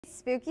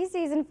Spooky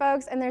season,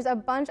 folks, and there's a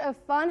bunch of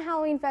fun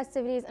Halloween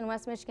festivities in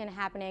West Michigan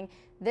happening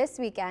this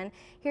weekend.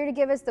 Here to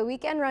give us the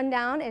weekend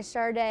rundown is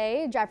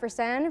Sade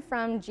Jefferson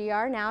from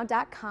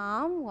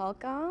grnow.com.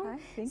 Welcome. Hi,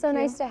 thank so you.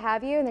 nice to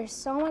have you, and there's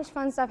so much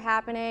fun stuff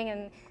happening,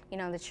 and you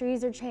know, the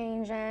trees are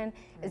changing. Right.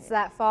 It's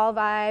that fall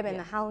vibe and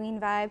the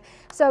Halloween vibe.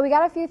 So we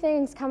got a few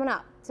things coming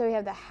up. So we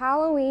have the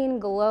Halloween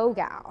Glow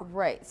Gal.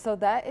 Right, so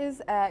that is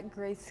at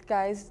Gray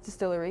Skies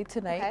Distillery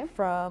tonight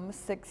from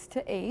 6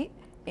 to 8.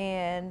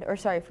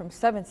 From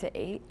 7 to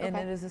 8, and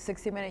it is a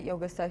 60-minute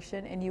yoga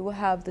session, and you will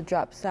have the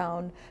drop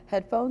sound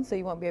headphones, so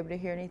you won't be able to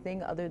hear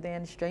anything other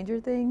than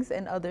Stranger Things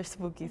and other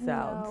spooky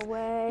sounds. No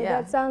way,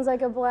 yeah. That sounds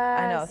like a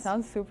blast. I know, it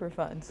sounds super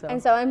fun. So.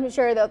 And so I'm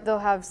sure they'll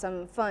have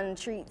some fun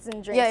treats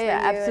and drinks for you.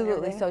 Yeah,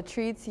 absolutely. So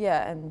treats,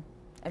 and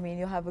I mean,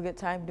 you'll have a good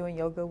time doing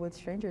yoga with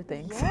Stranger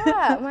Things.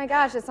 Yeah, oh my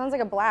gosh, it sounds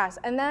like a blast.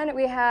 And then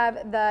we have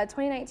the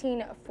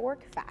 2019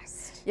 Fork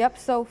Fest. Yep,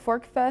 so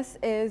Fork Fest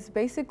is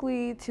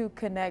basically to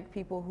connect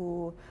people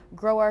who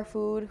grow our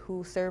food,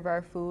 who serve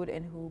our food,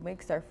 and who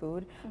makes our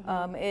food.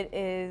 It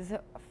is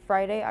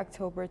Friday,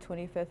 October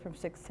 25th from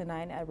 6 to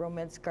 9 at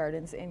Romance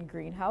Gardens in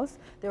Greenhouse.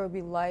 There will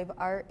be live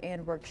art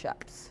and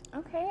workshops.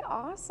 Okay,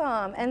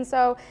 awesome. And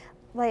so,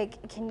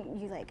 can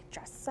you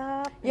dress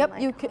up?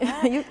 Yep, you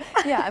can.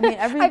 Yeah, I mean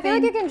everything. I feel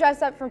like you can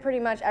dress up for pretty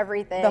much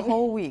everything. The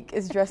whole week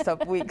is dress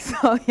up week,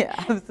 so yeah,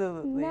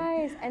 absolutely.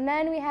 Nice. And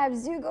then we have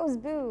Zoo Goes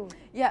Boo.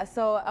 Yeah,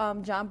 so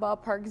John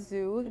Ballpark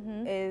Zoo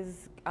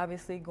is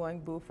obviously going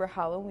boo for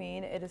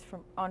Halloween. It is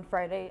on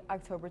Friday,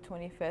 October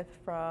 25th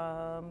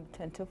from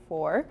 10 to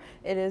 4.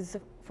 It is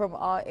from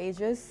all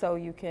ages, so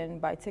you can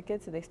buy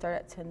tickets. They start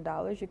at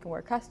 $10. You can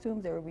wear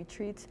costumes. There will be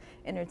treats,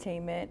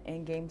 entertainment,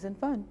 and games and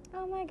fun.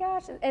 Oh my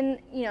gosh. And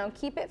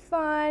keep it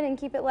fun and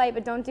keep it light,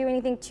 but don't do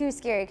anything too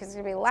scary because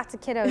there's going to be lots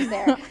of kiddos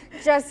there.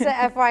 Just a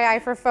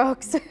FYI for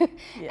folks.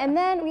 And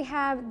then we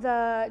have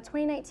the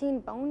 2019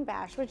 Bone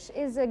Bash, which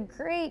is a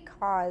great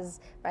cause,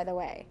 by the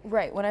way.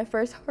 Right. When I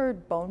first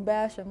heard Bone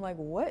Bash, I'm like,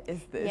 what is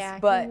this? Yeah,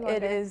 but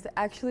it is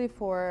actually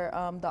for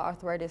the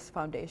Arthritis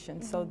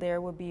Foundation. So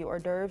there will be hors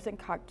d'oeuvres and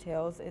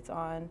cocktails. It's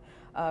on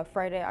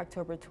Friday,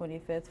 October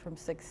 25th from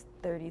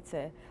 6:30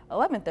 to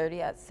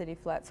 11:30 at City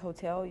Flats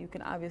Hotel. You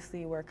can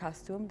obviously wear a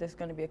costume. There's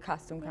going to be a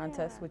costume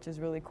contest, which is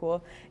really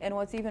cool. And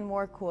what's even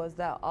more cool is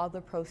that all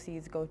the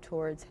proceeds go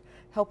towards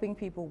helping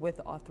people with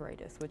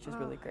arthritis, which is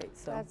really great.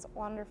 So that's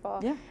wonderful.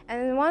 Yeah.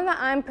 And the one that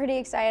I'm pretty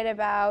excited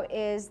about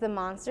is the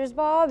Monsters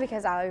Ball,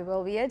 because I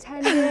will be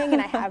attending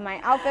and I have my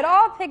outfit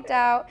all picked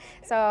out.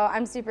 So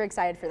I'm super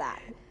excited for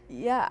that.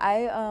 Yeah,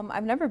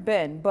 I've never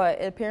been,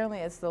 but apparently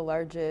it's the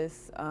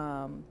largest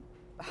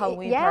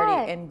Halloween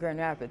party in Grand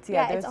Rapids.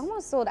 Yeah, it's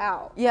almost sold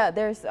out. Yeah,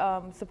 there's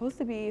supposed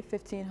to be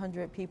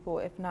 1,500 people,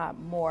 if not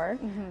more.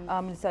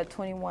 It's at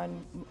 20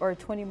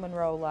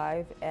 Monroe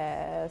Live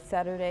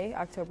Saturday,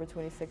 October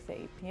 26th at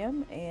 8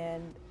 p.m.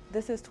 And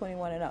this is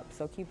 21 and up,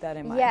 so keep that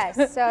in mind.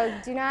 Yes, so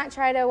do not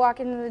try to walk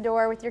into the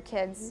door with your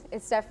kids.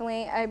 It's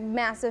definitely a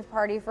massive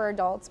party for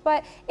adults,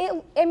 but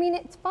I mean,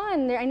 it's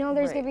fun. I know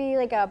there's gonna be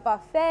like a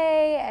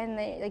buffet,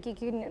 and you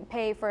can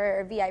pay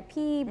for a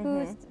VIP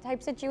booth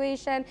type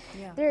situation.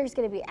 Yeah. There's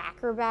gonna be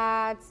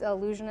acrobats,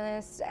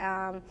 illusionists.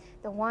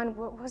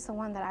 What was the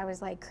one that I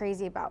was like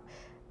crazy about?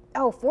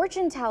 Oh,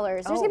 fortune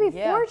tellers. There's gonna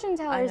be fortune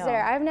tellers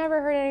there. I've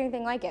never heard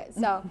anything like it.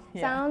 So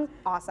sounds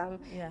awesome.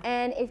 Yeah.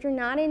 And if you're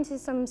not into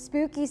some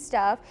spooky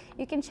stuff,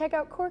 you can check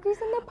out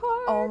Corky's in the Park.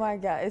 Oh my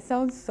God, it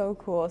sounds so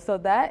cool. So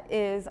that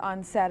is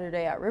on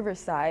Saturday at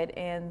Riverside,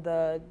 and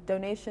the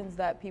donations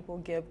that people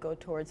give go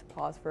towards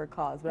Pause for a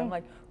Cause. But I'm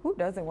like, who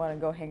doesn't want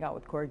to go hang out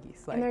with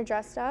corgis? And they're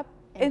dressed up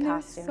in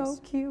costumes. They're so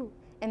cute.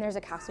 And there's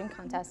a costume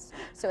contest.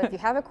 So if you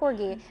have a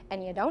corgi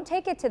and you don't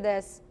take it to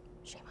this,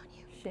 shame on you.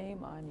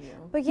 Shame on you.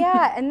 But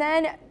yeah, and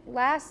then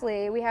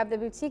lastly, we have the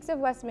Boutiques of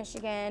West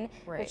Michigan,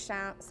 which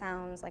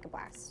sounds like a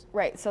blast.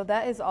 Right, so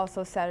that is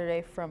also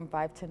Saturday from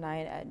 5 to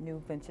 9 at New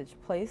Vintage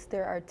Place.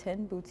 There are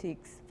 10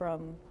 boutiques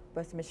from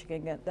West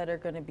Michigan that are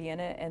going to be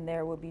in it, and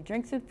there will be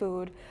drinks and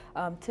food.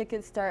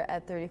 Tickets start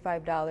at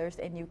 $35,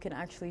 and you can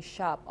actually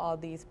shop all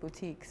these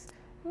boutiques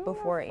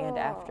before and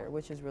after,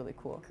 which is really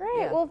cool. Great.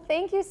 Yeah. Well,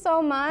 thank you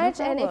so much.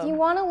 And if you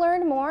want to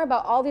learn more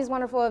about all these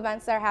wonderful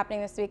events that are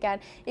happening this weekend,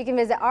 you can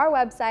visit our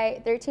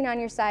website,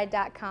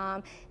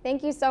 13onyourside.com.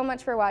 Thank you so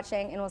much for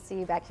watching, and we'll see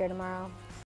you back here tomorrow.